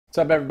What's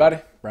up, everybody?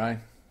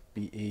 Brian,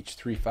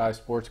 BH35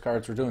 Sports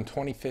Cards. We're doing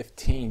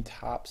 2015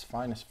 Topps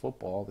Finest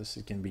Football. This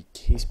is going to be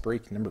case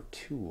break number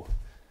 2.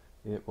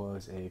 It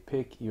was a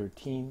pick your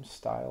team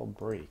style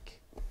break.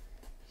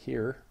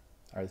 Here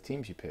are the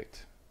teams you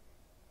picked.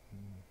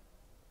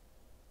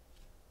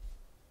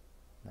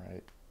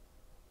 Right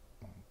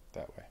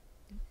that way.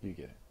 You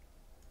get it.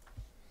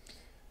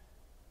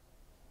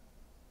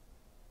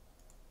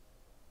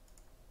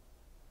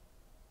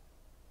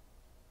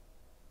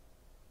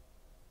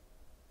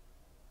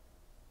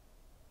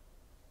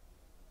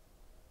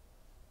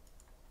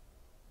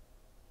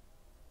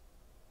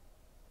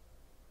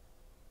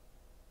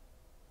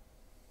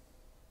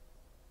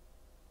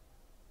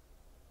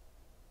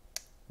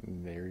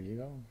 There you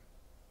go.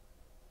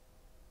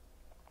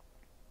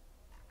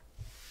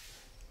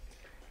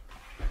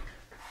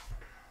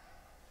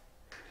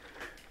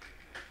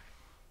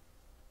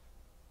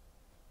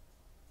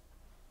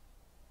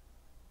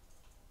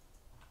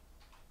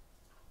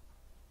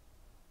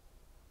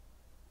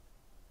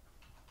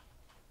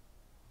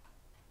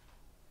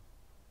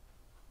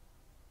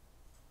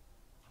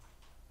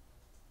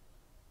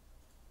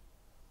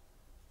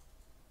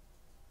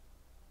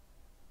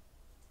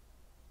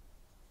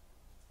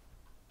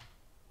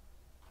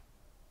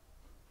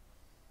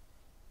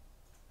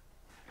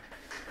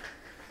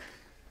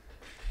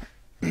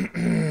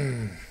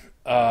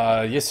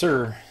 Yes,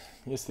 sir.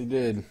 Yes, they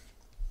did.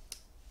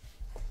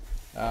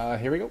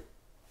 Here we go.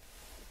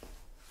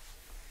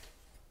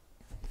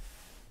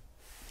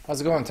 How's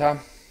it going, Tom?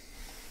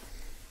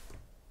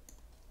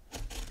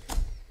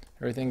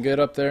 Everything good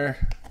up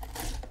there?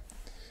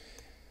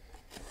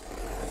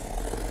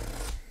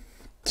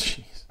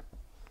 Jeez.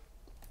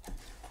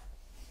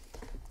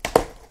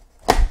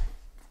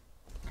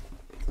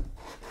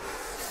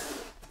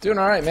 Doing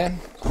all right, man.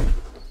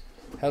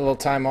 Had a little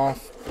time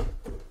off.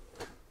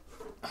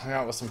 Hung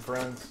out with some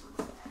friends.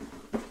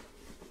 It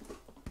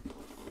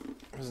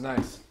was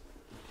nice.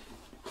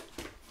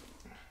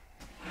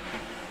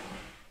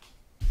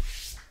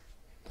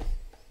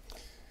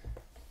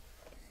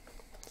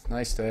 It's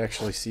nice to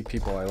actually see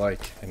people I like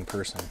in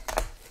person.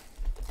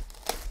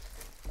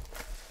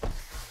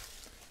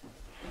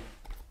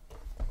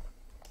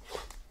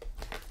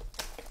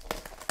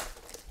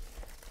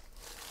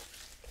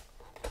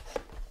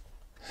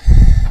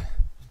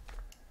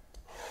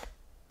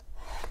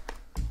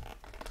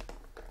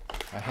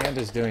 My hand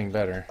is doing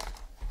better.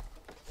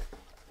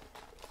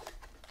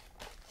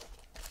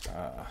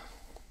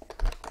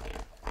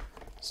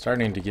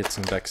 Starting to get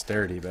some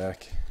dexterity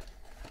back.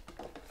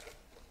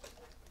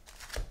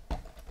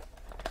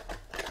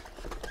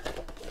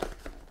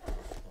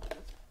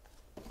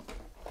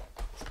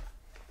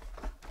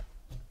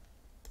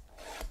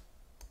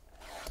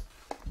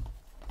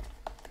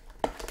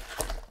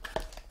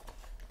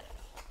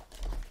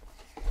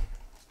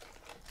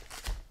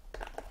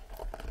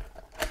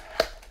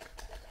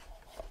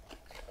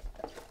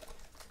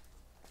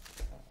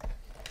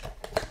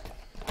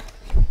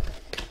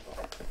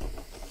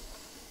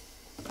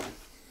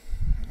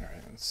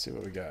 Let's see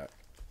what we got.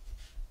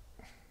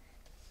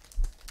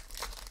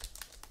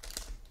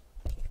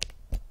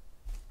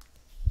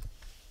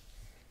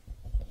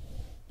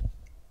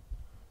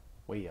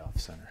 Way off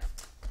center.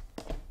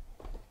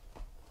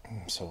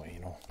 I'm so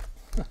anal.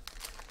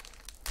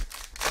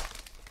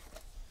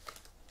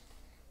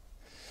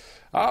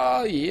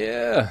 Oh,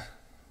 yeah.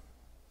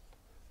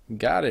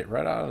 Got it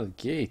right out of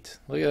the gate.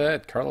 Look at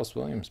that. Carlos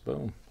Williams.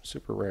 Boom.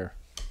 Super rare.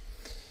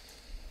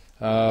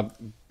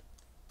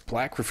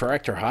 Black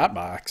refractor hot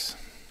box.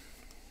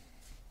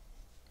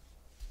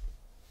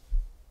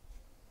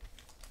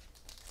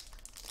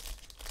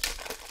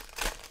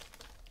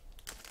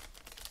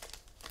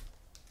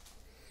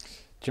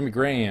 Jimmy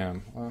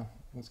Graham. Well,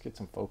 let's get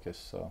some focus.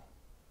 So,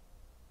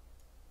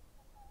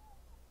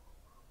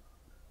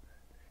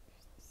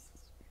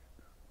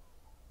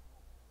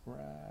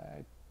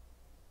 right.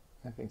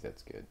 I think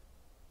that's good.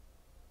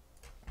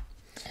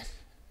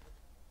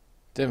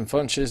 Devin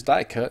Funchess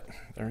die cut.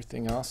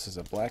 Everything else is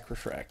a black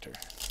refractor.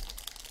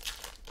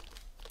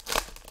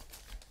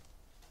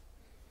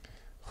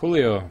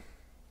 Julio,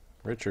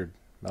 Richard,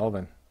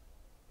 Melvin,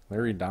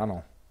 Larry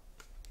Donnell,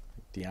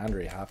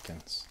 DeAndre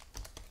Hopkins,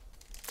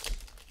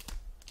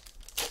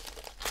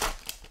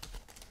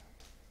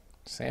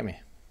 Sammy,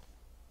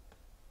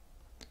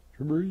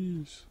 Drew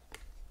Brees,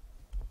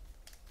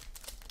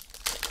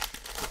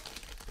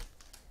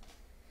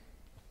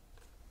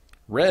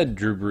 red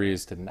Drew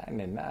Brees to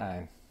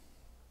 99.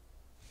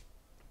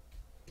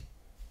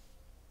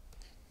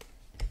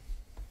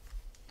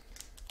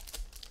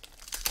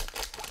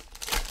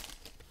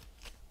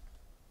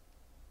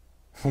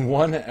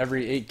 One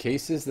every 8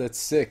 cases? That's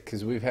sick,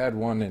 because we've had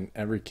one in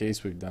every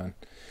case we've done.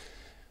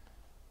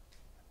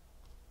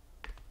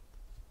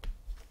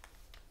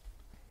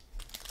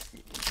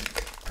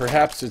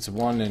 Perhaps it's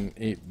 1 in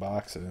 8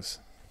 boxes.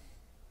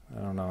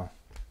 I don't know.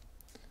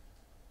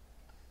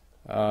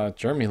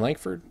 Jeremy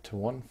Langford to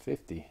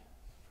 150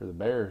 for the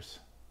Bears.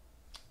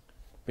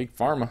 Big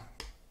Pharma.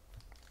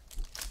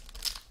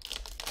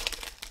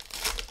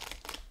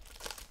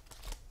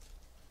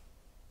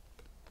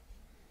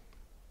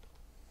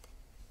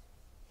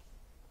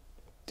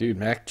 Dude,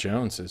 Mac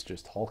Jones is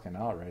just hulking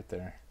out right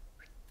there.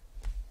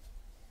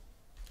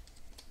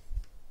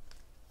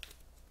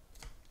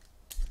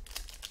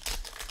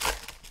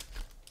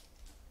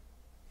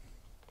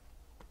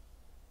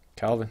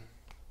 Calvin.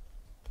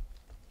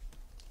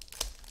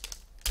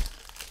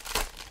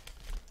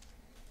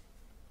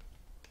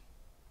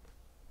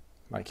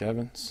 Mike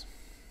Evans.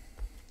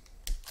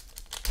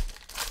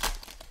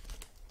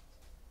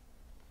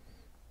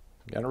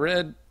 Got a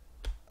red.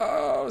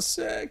 Oh,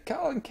 sick.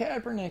 Colin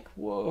Kaepernick.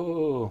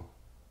 Whoa.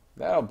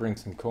 That'll bring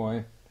some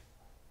coin.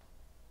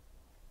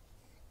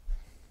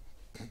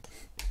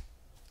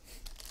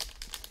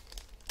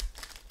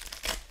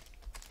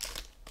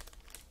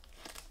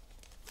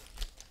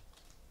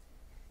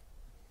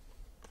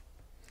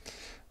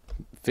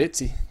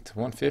 Fitzy to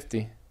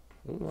 150.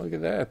 Ooh, look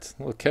at that.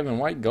 Little Kevin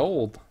White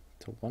gold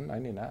to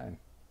 199.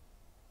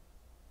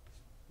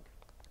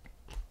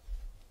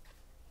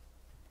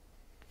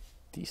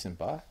 Decent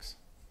box.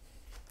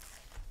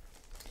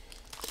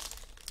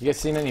 You guys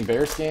seen any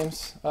Bears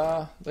games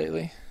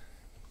lately?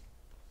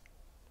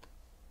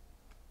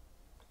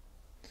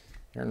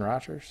 Aaron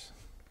Rodgers.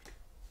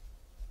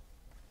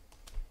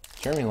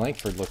 Jeremy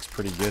Langford looks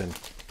pretty good.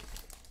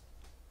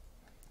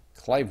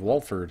 Clive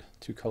Walford,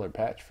 2-color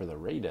patch for the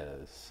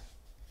Raiders.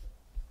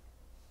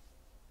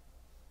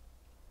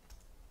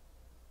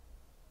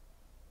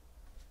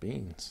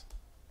 Beans.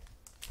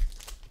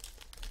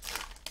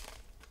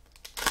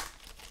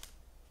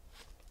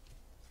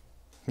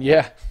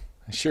 Yeah,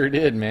 I sure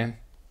did, man.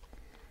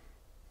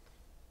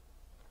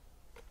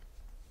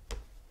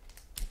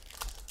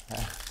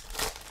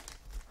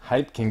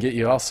 Hype can get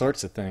you all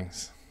sorts of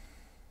things.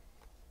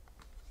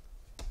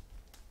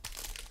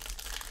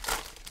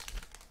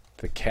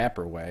 The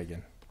Capper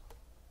Wagon.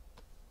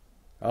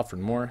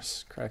 Alfred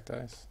Morris, cracked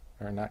ice.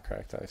 Or not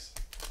cracked ice.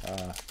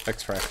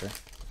 X-Fractor.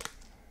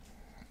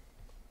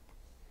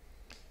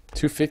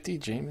 250,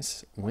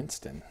 Jameis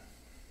Winston.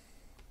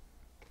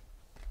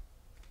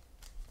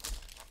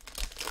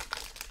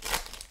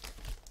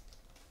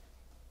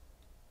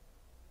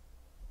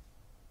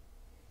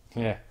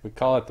 Yeah, we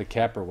call it the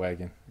Capper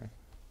Wagon.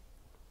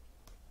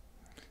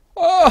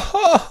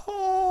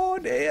 Oh,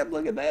 damn,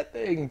 look at that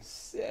thing.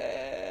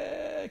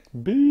 Sick.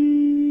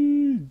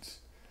 Beads.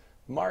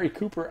 Mari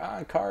Cooper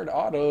on-card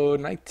auto,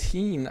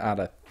 19 out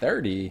of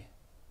 30.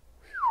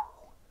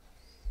 Whew.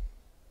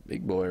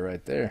 Big boy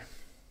right there.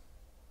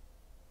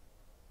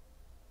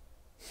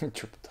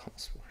 Triple Double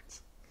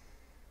Sports.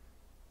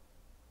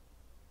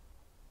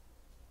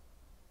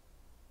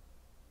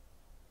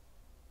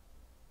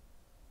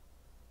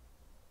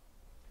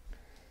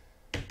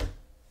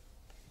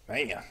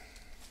 Man.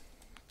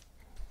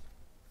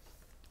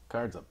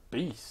 Card's a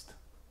beast.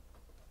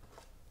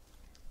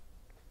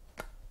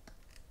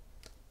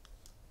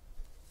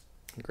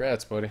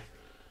 Congrats, buddy.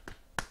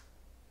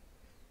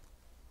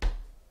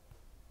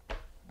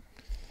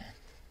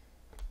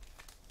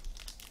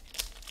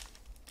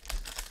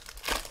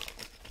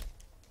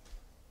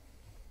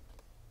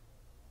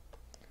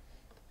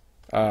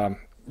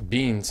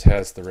 Beans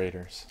has the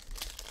Raiders.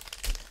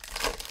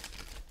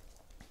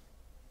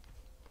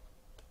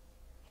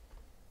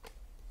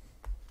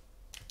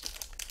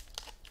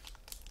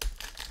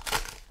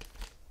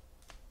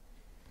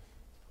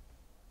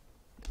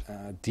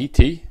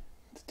 DT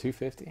to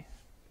 250.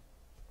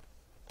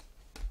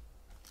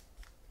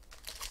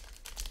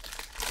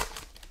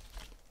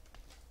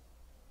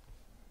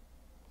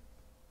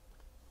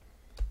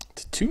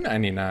 To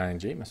 299,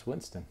 Jameis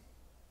Winston.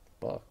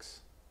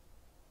 Bucks.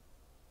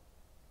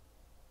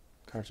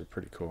 Cards are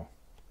pretty cool.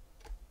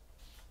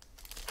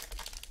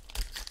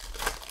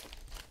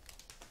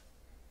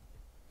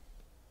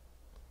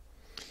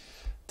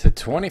 To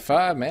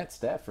 25, Matt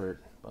Stafford.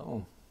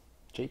 Boom.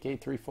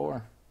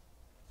 JK34.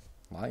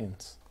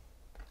 Lions.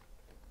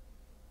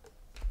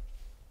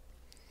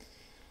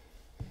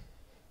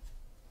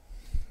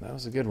 That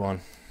was a good one.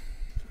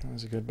 That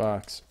was a good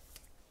box.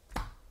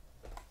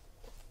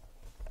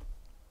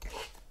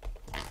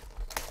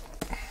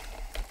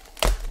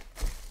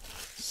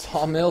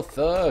 Sawmill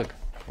Thug.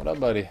 What up,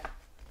 buddy?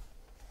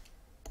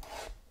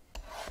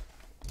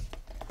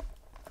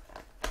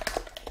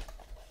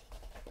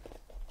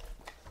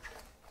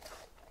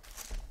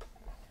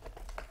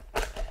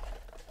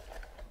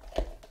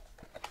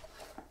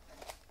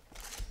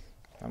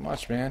 Not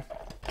much, man.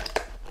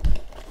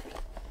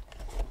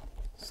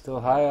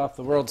 Still high off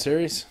the World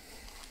Series.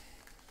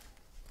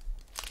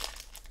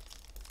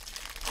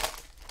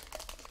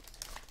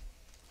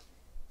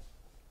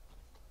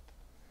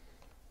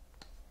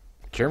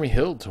 Jeremy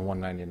Hill to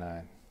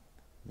 199.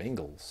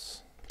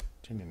 Bengals.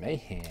 Jimmy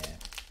Mahan.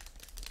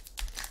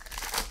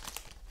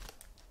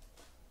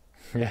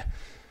 Yeah.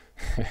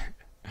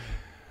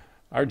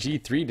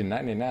 RG3 to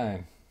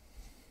 99.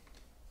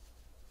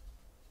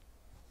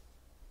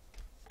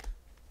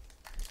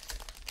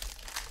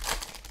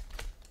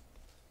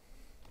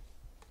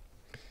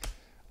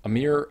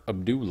 Amir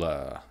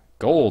Abdullah.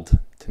 Gold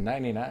to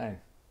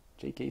 99.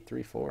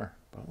 JK34.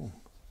 Boom.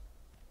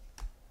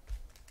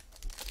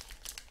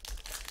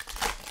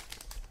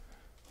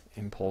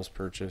 Impulse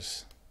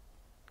purchase.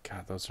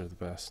 God, those are the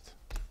best.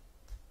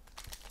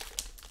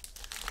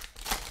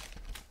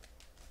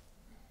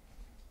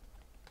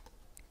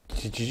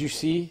 Did you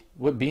see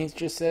what Beans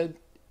just said?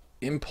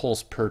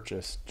 Impulse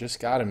purchase.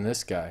 Just got him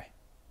this guy.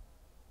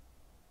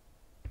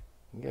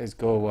 You guys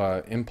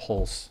go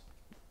impulse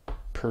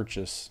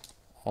purchase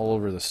all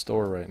over the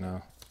store right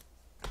now.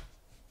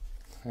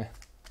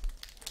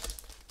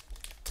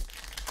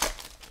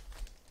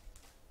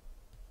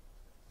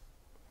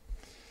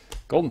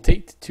 Golden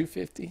Tate to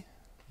 250.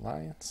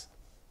 Lions.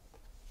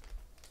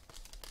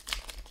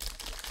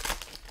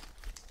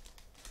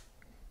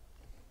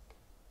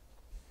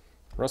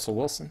 Russell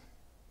Wilson.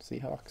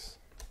 Seahawks.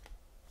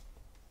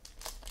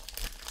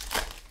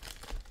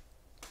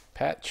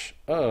 Patch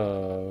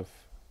of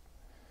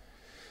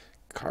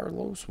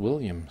Carlos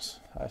Williams.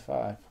 High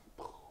five.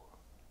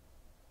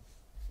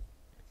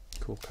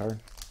 Cool card.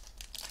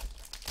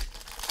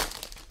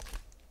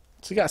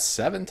 So he got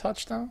 7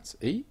 touchdowns?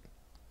 8?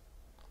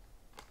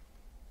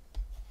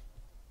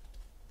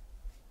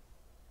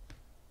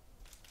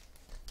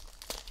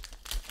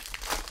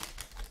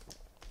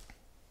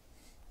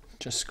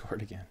 Just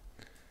scored again.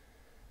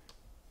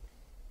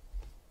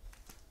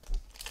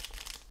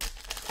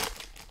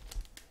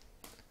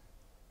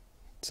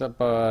 What's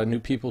up, new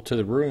people to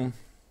the room?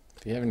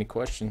 If you have any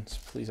questions,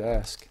 please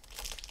ask.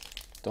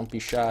 Don't be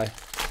shy.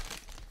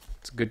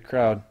 It's a good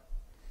crowd.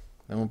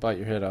 They won't bite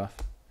your head off.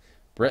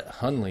 Brett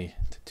Hundley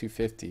to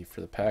 250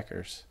 for the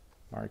Packers.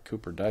 Amari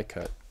Cooper die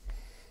cut.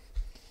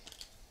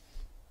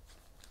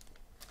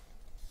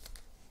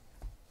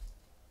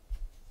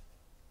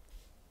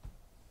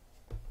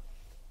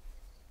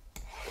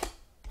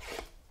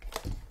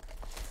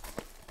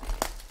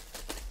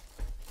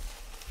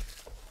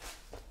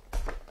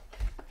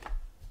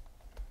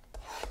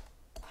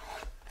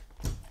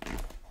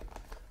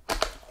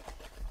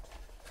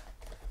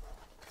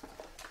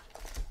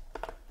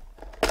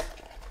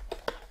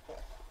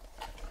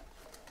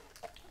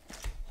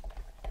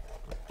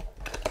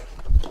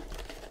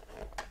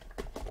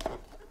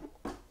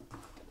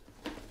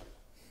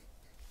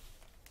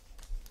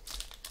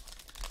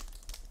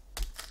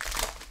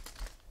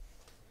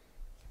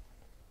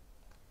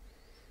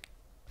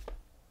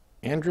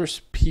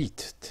 Andrus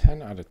Pete,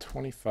 10 out of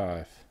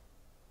 25.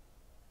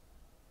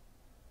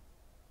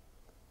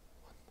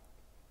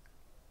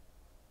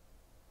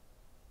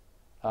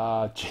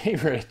 J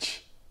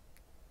Rich.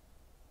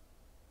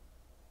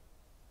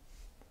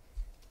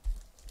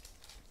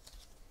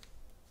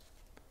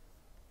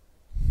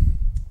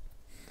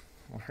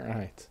 All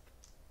right.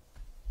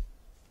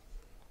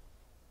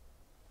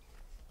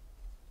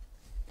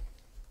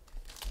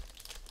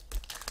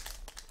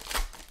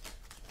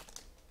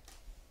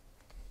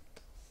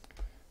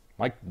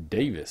 Mike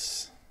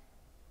Davis.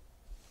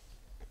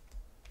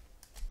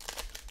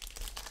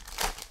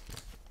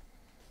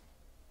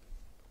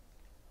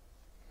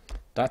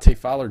 Dante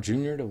Fowler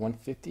Jr. to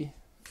 150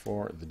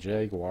 for the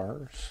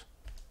Jaguars.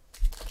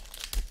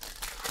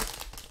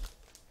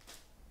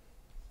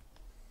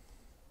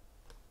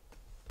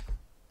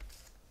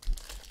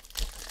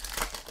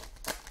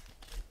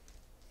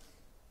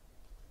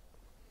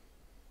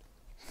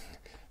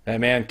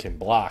 That man can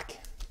block.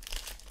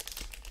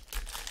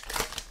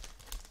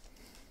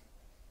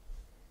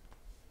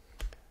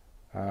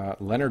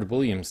 Leonard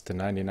Williams to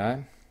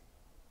 99.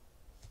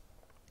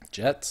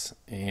 Jets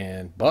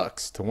and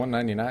Bucks to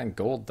 199.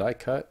 Gold die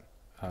cut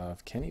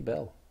of Kenny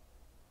Bell.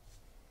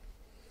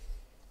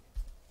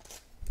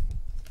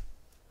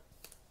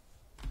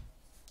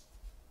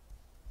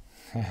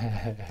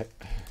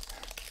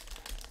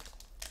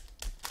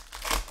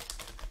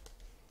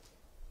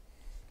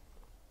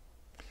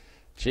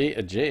 Jay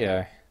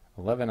Ajayi,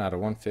 11 out of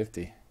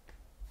 150.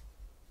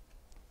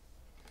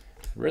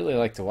 Really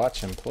like to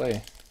watch him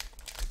play.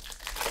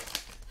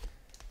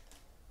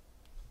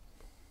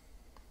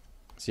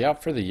 Is he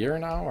out for the year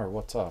now, or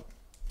what's up?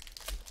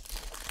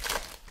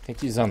 I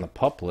think he's on the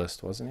PUP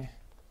list, wasn't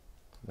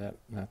he?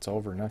 That's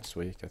over next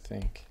week, I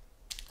think.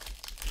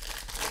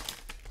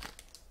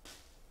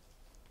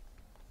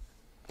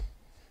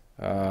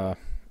 To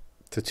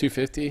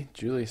 250,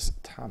 Julius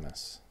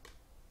Thomas.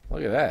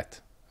 Look at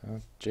that.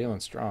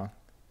 Jalen Strong.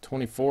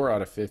 24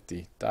 out of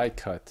 50. Die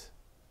cut.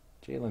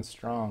 Jalen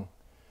Strong.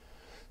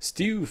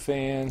 Stew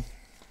fan.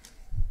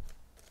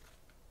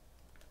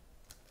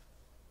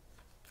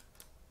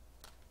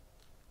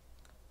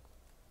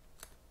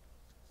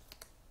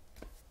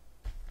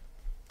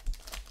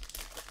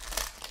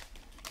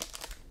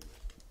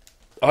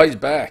 Oh, he's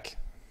back.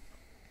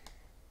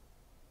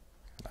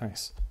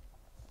 Nice.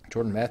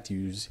 Jordan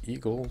Matthews,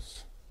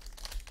 Eagles.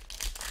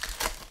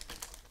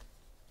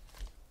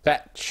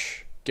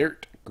 Patch.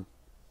 Garrett.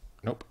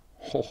 Nope.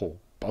 Oh,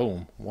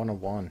 boom.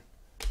 101.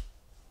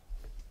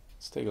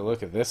 Let's take a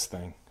look at this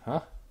thing.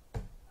 Huh?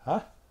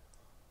 Huh?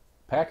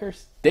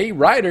 Packers. Day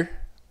Ryder.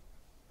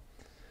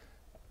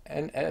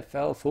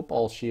 NFL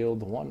Football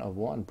Shield 1 of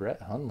 1.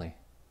 Brett Hundley.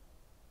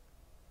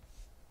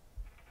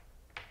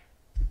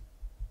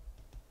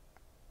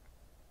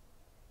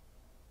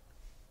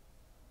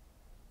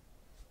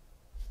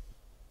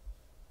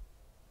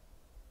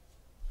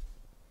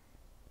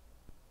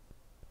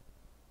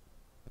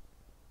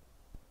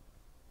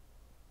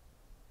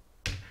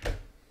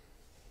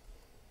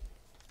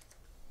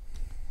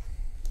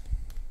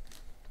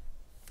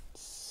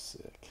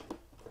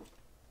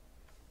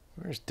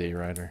 There's Day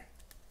Rider.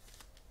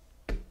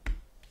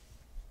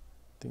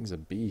 Thing's a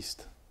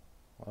beast.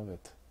 Love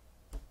it.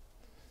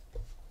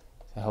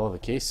 It's a hell of a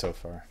case so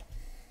far.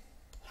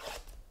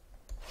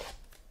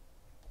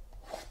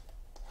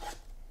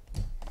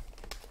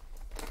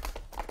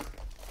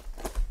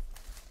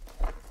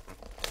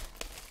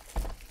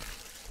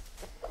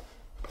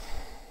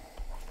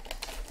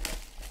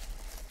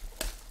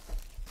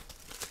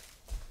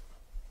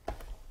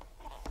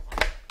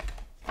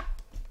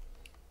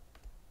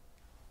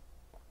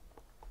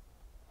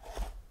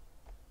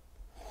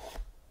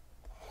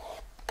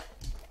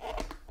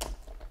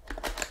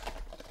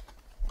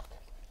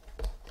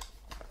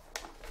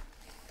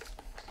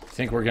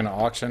 Think we're gonna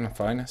auction the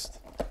finest?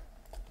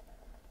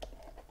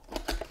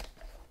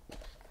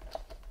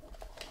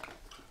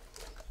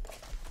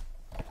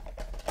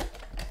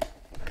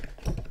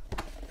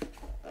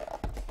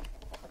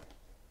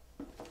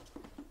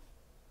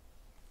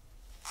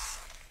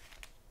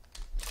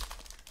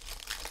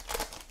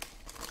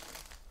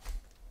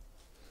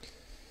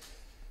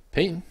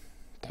 Peyton,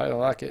 Tyler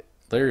Lockett,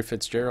 Larry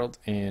Fitzgerald,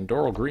 and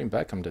Doral Green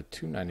Beckham to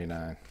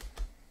 $2.99.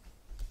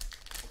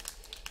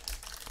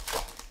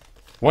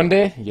 One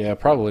day? Yeah,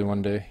 probably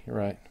one day. You're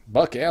right.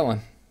 Buck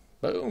Allen.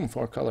 Boom,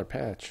 4-color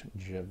patch.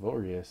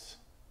 Javorius.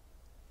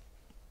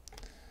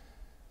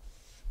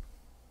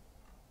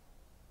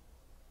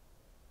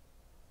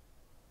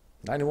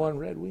 '91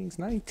 Red Wings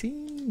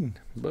 19.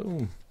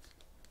 Boom.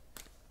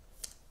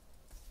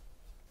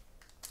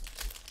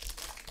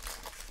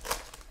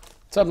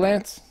 What's up,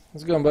 Lance?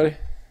 How's it going, buddy?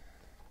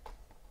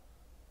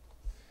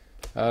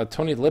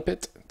 Tony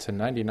Lippett to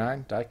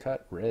 99. Die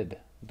cut red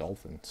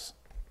Dolphins.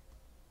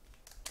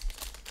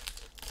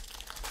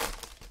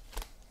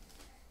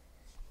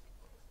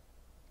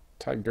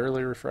 Ty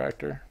Gurley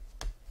refractor.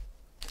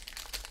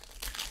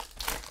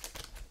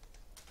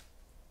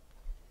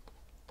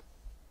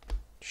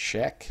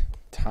 Shaq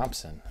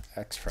Thompson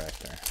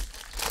X-Fractor.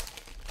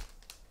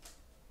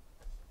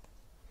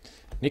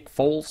 Nick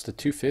Foles to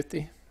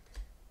 250.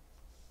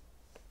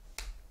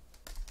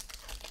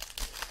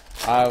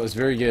 It was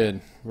very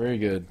good. Very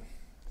good.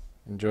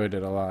 Enjoyed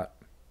it a lot.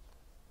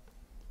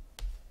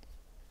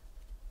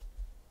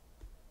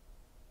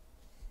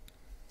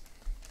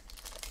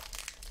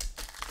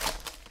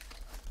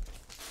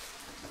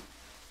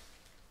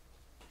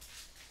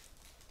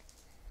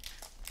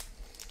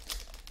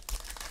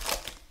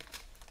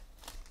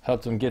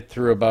 Helped them get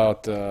through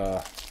about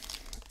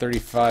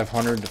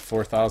 3,500 to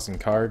 4,000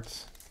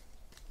 cards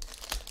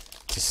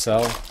to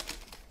sell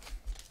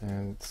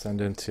and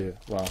send into,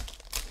 well,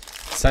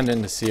 send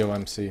into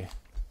COMC.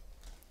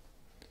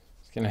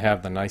 It's going to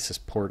have the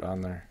nicest port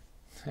on there.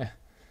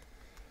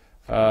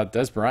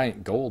 Des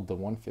Bryant gold to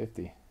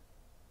 150.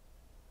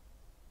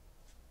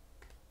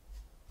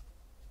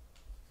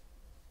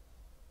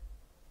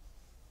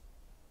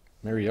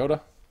 Mariota.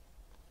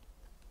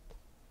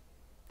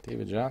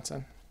 David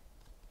Johnson.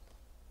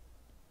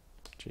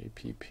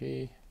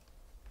 JPP.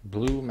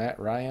 Blue Matt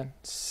Ryan.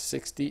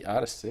 60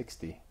 out of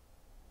 60.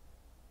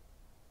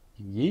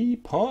 Yee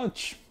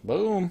punch.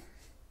 Boom.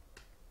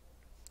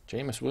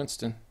 Jameis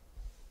Winston.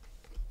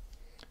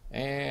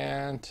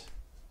 And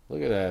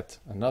look at that.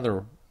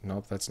 Another.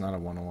 Nope, that's not a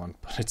 101,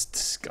 but it's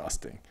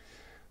disgusting.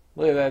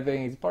 Look at that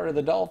thing. He's part of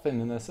the Dolphin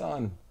in the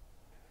sun.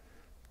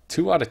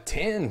 2 out of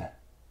 10.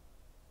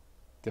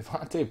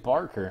 Devontae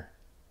Parker.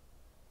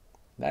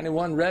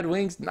 91 Red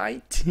Wings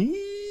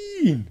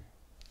 19.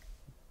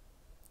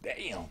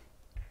 Damn.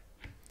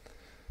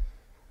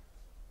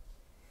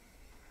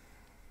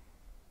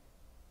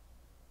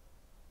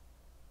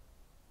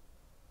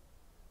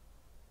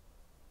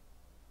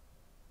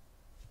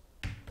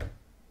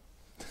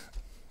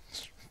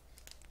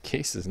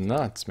 Case is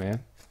nuts,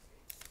 man.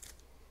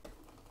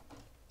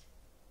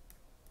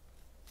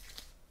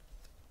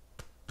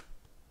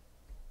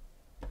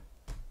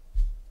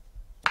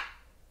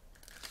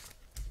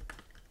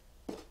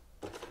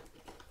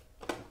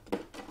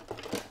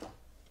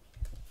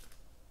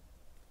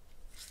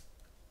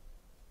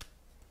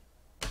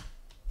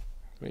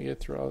 Can we get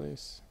through all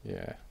these?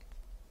 Yeah.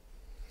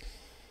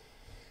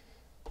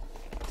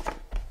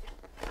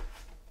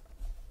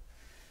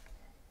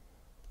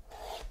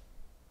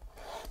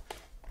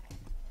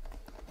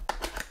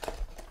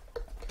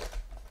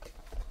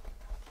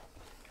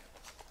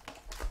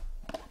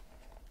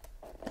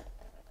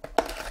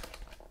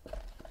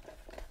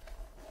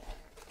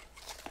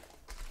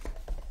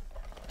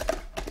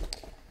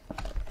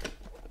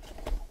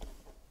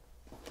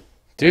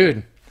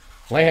 Dude,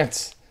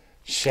 Lance,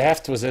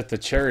 Shaft was at the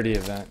charity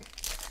event.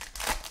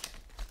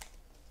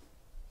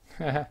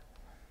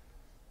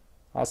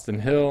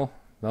 Austin Hill,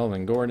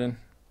 Melvin Gordon.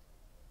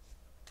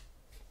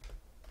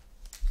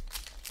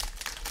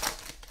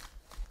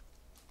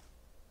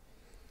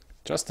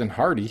 Justin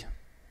Hardy,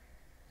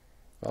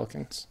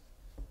 Falcons.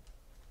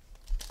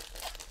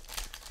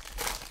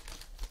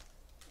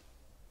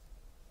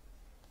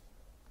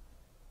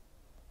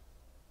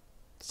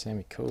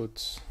 Sammy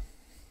Coates.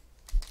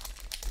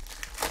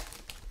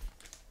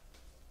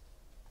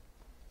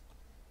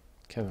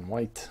 Kevin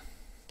White.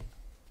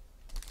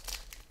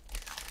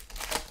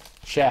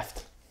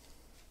 Shaft.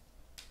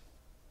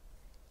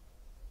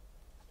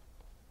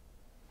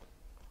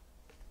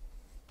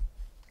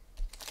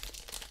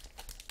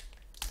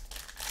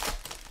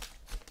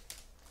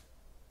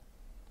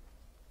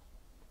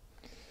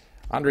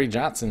 Andre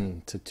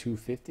Johnson to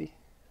 250.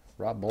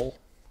 Rob Bull.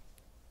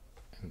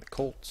 And the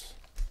Colts.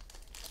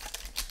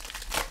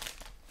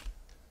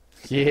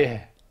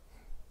 Yeah.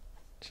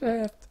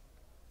 Shaft.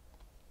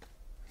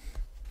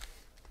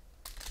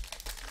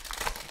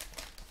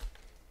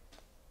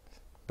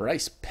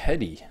 Bryce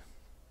Petty.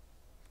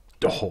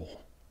 Oh.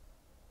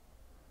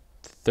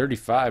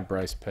 35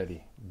 Bryce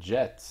Petty.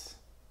 Jets.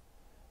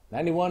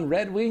 91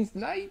 Red Wings.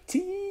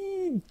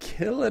 19.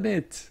 Killing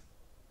it.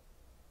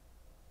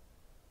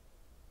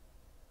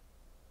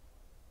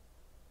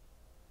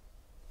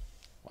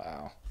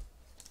 Wow.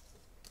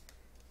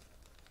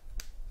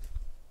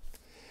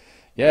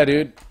 Yeah,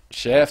 dude.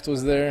 Shaft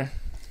was there.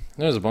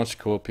 There's a bunch of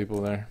cool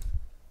people there.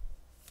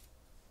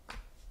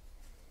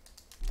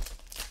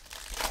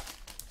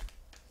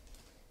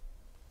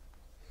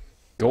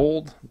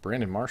 Gold,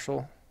 Brandon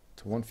Marshall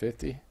to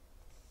 150.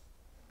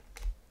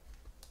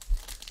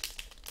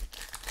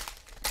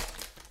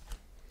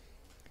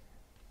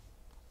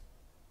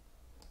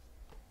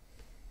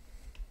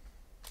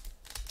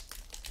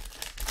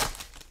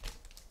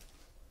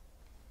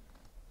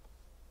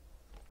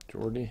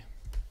 Jordy.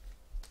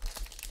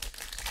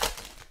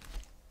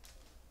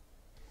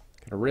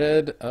 Got a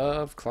red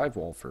of Clive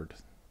Walford.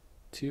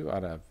 2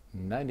 out of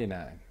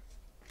 99.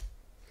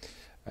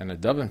 And a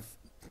Devin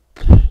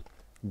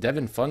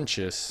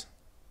Funchess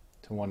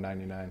to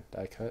 199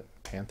 die cut.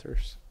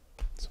 Panthers.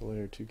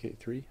 Solier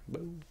 2K3.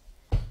 Boom.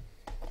 I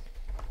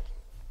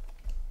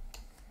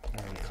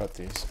already cut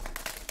these.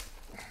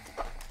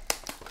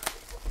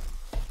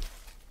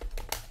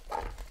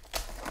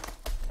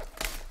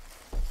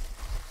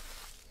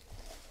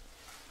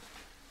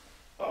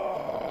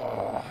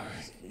 Oh,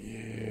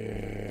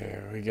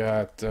 yeah. We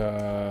got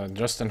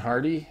Justin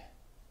Hardy.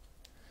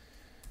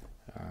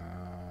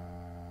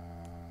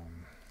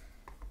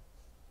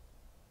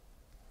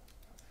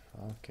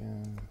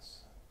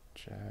 Falcons,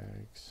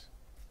 Jags,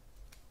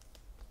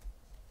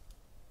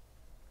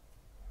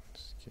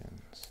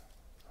 Skins,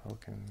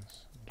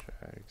 Falcons,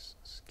 Jags,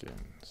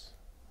 Skins.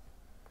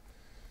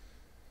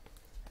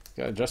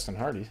 Got Justin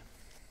Hardy.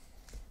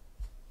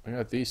 I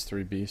got these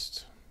 3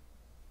 beasts.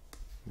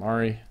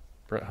 Mari,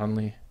 Brett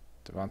Hundley,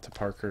 Devonta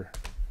Parker,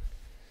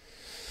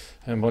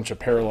 and a bunch of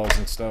parallels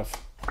and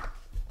stuff.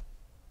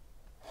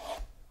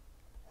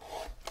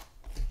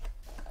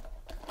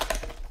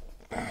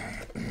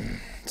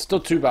 Still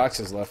 2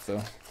 boxes left,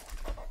 though.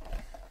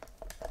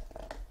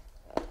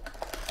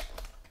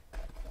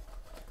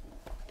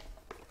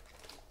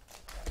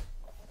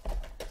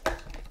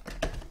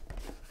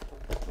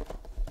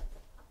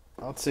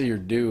 I'd say you're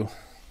due.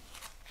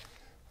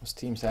 Most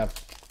teams have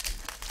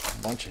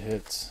a bunch of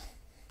hits.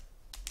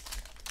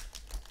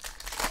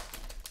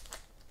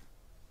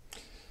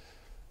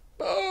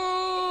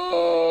 Oh,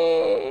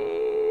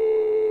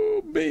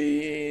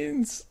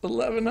 beans.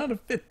 11 out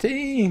of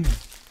 15.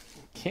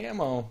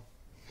 Camo.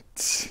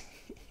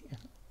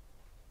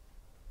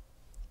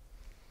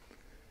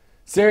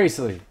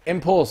 Seriously,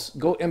 Impulse.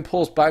 Go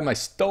Impulse by my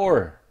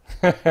store.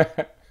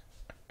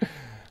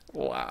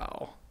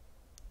 Wow.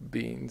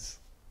 Beans.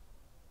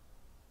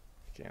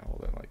 Can't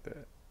hold it like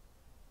that.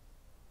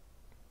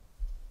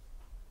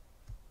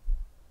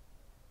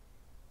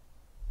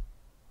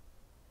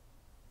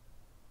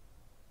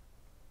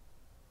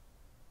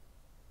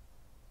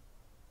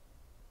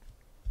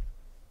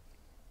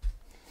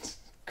 It's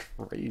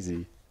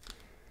crazy.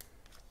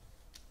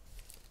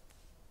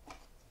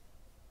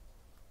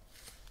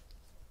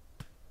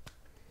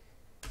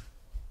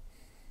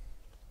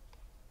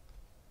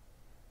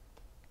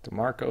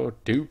 DeMarco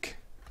Duke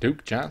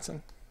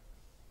Johnson.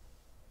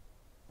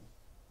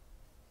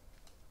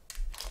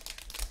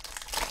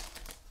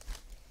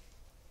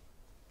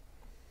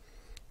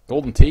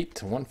 Golden Tate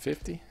to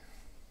 150.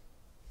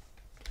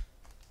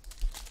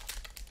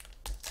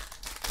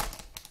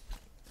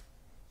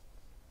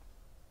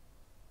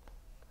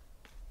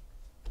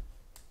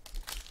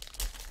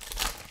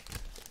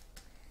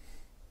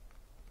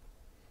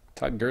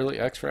 Todd Gurley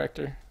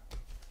X-Factor.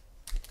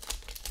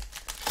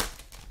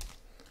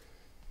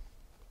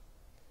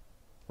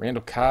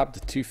 Randall Cobb to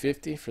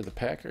 250 for the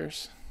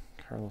Packers.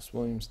 Carlos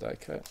Williams die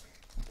cut.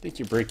 I think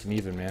you're breaking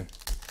even, man.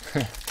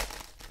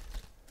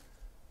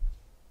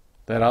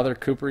 That other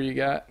Cooper you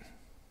got?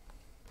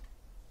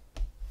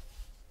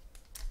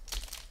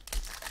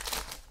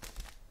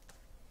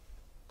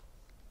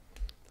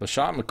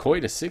 LaShawn McCoy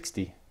to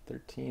 60.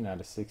 13 out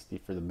of 60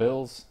 for the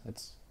Bills.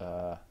 That's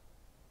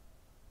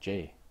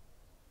Jay.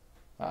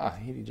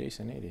 80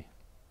 Jason 80.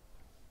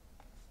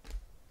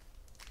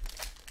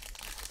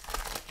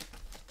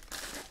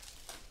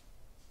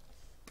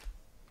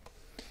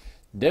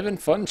 Devin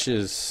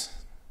Funchess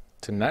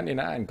to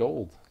 99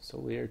 gold.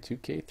 Solier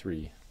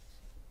 2K3.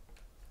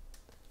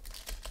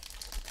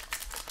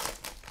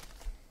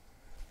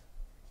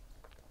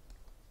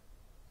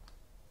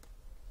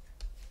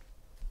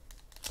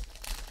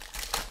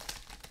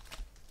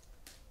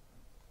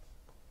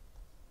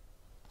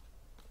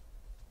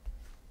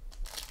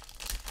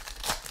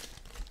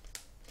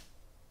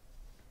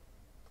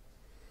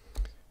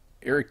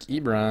 Eric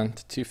Ebron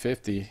to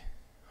 250.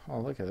 Oh,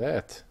 look at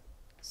that.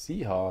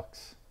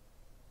 Seahawks.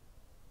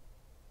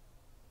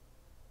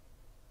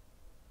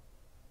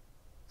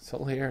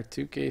 Soler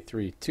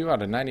 2K3. 2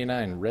 out of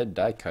 99. Red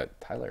die cut.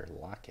 Tyler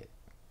Lockett.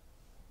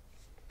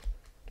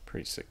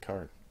 Pretty sick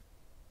card.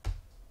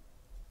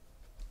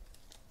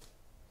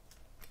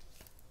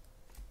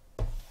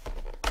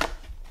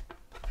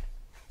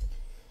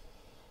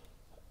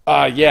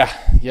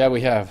 Yeah,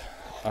 we have.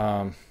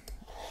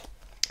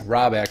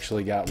 Rob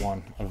actually got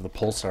one of the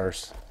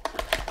Pulsars.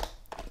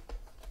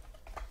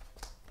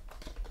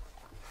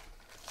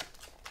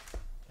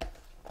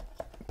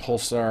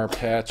 Pulsar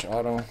patch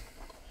auto.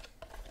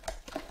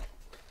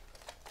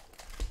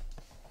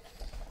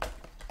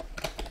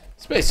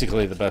 It's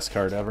basically the best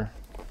card ever.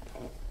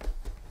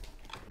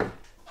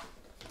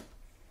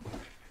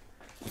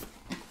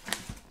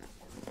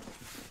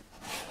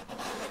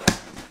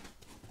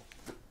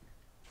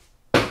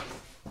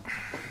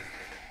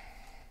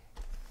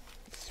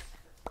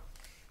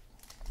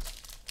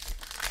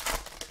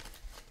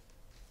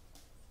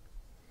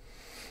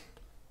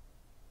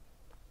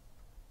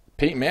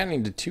 Peyton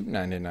Manning to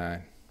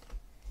 299.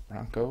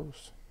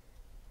 Broncos.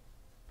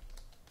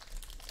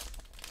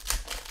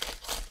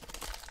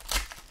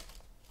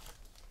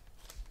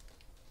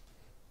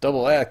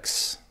 Double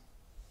X.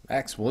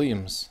 Max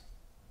Williams.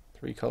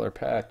 3-color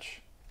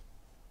patch.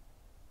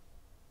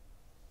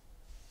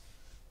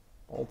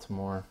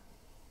 Baltimore.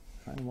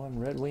 91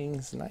 Red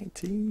Wings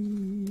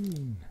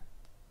 19.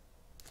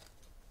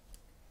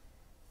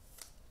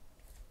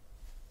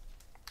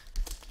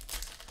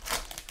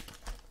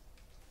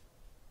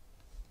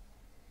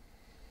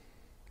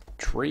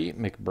 Trey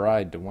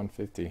McBride to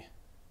 150.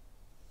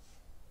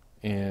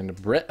 And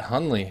Brett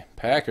Hundley,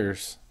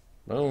 Packers.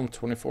 Boom,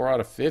 24 out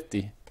of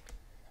 50.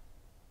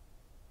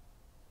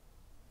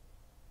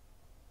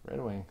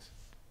 Red Wings.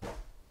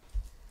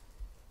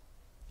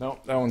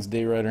 Nope, that one's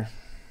Day Rider.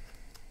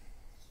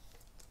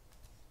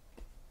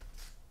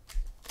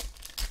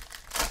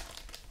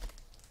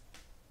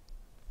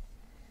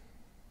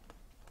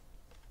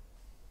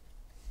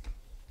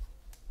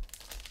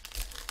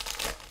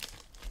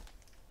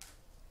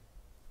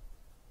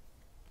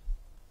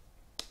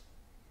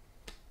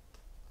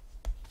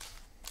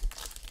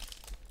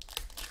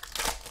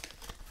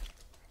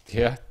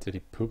 Yeah, did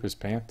he poop his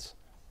pants?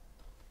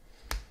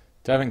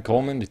 Devin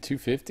Coleman to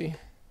 250.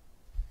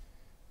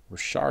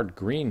 Rashard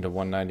Green to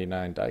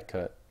 199 die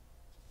cut.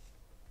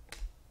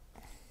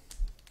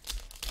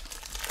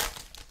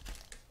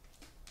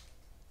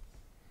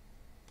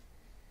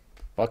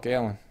 Buck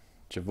Allen,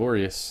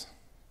 Javorius.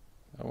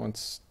 That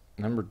one's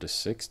numbered to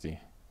 60.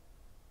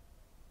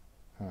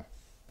 Huh.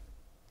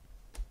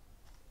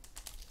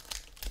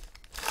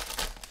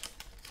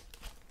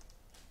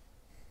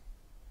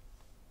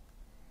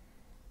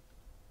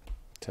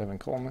 Tevin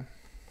Coleman.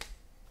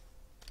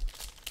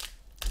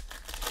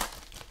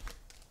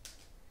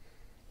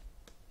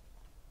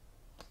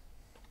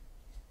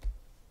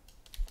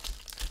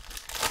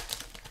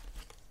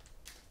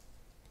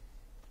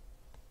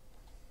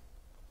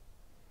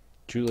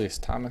 Julius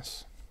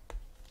Thomas.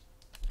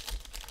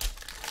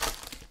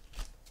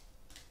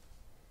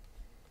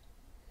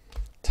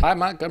 Ty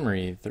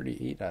Montgomery,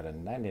 38 out of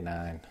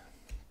 99.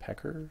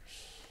 Packers.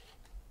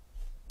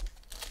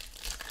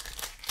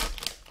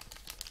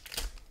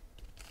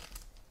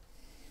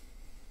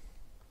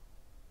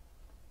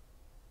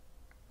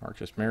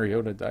 Marcus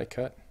Mariota die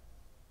cut.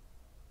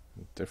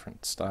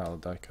 Different style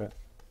of die cut.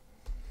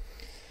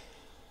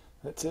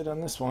 That's it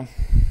on this one.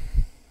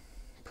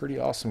 Pretty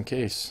awesome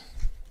case.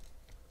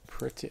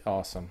 Pretty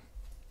awesome.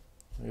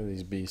 Look at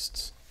these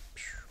beasts.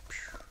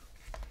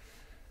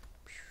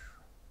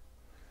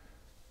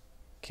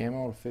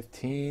 Camo to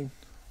 15.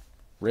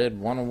 Red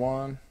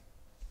 101.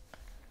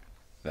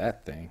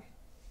 That thing.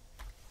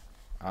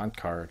 On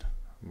card.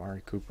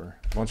 Amari Cooper.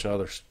 A bunch of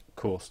other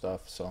cool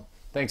stuff. So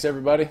thanks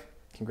everybody.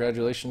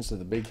 Congratulations to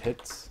the big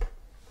hits.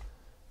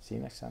 See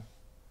you next time.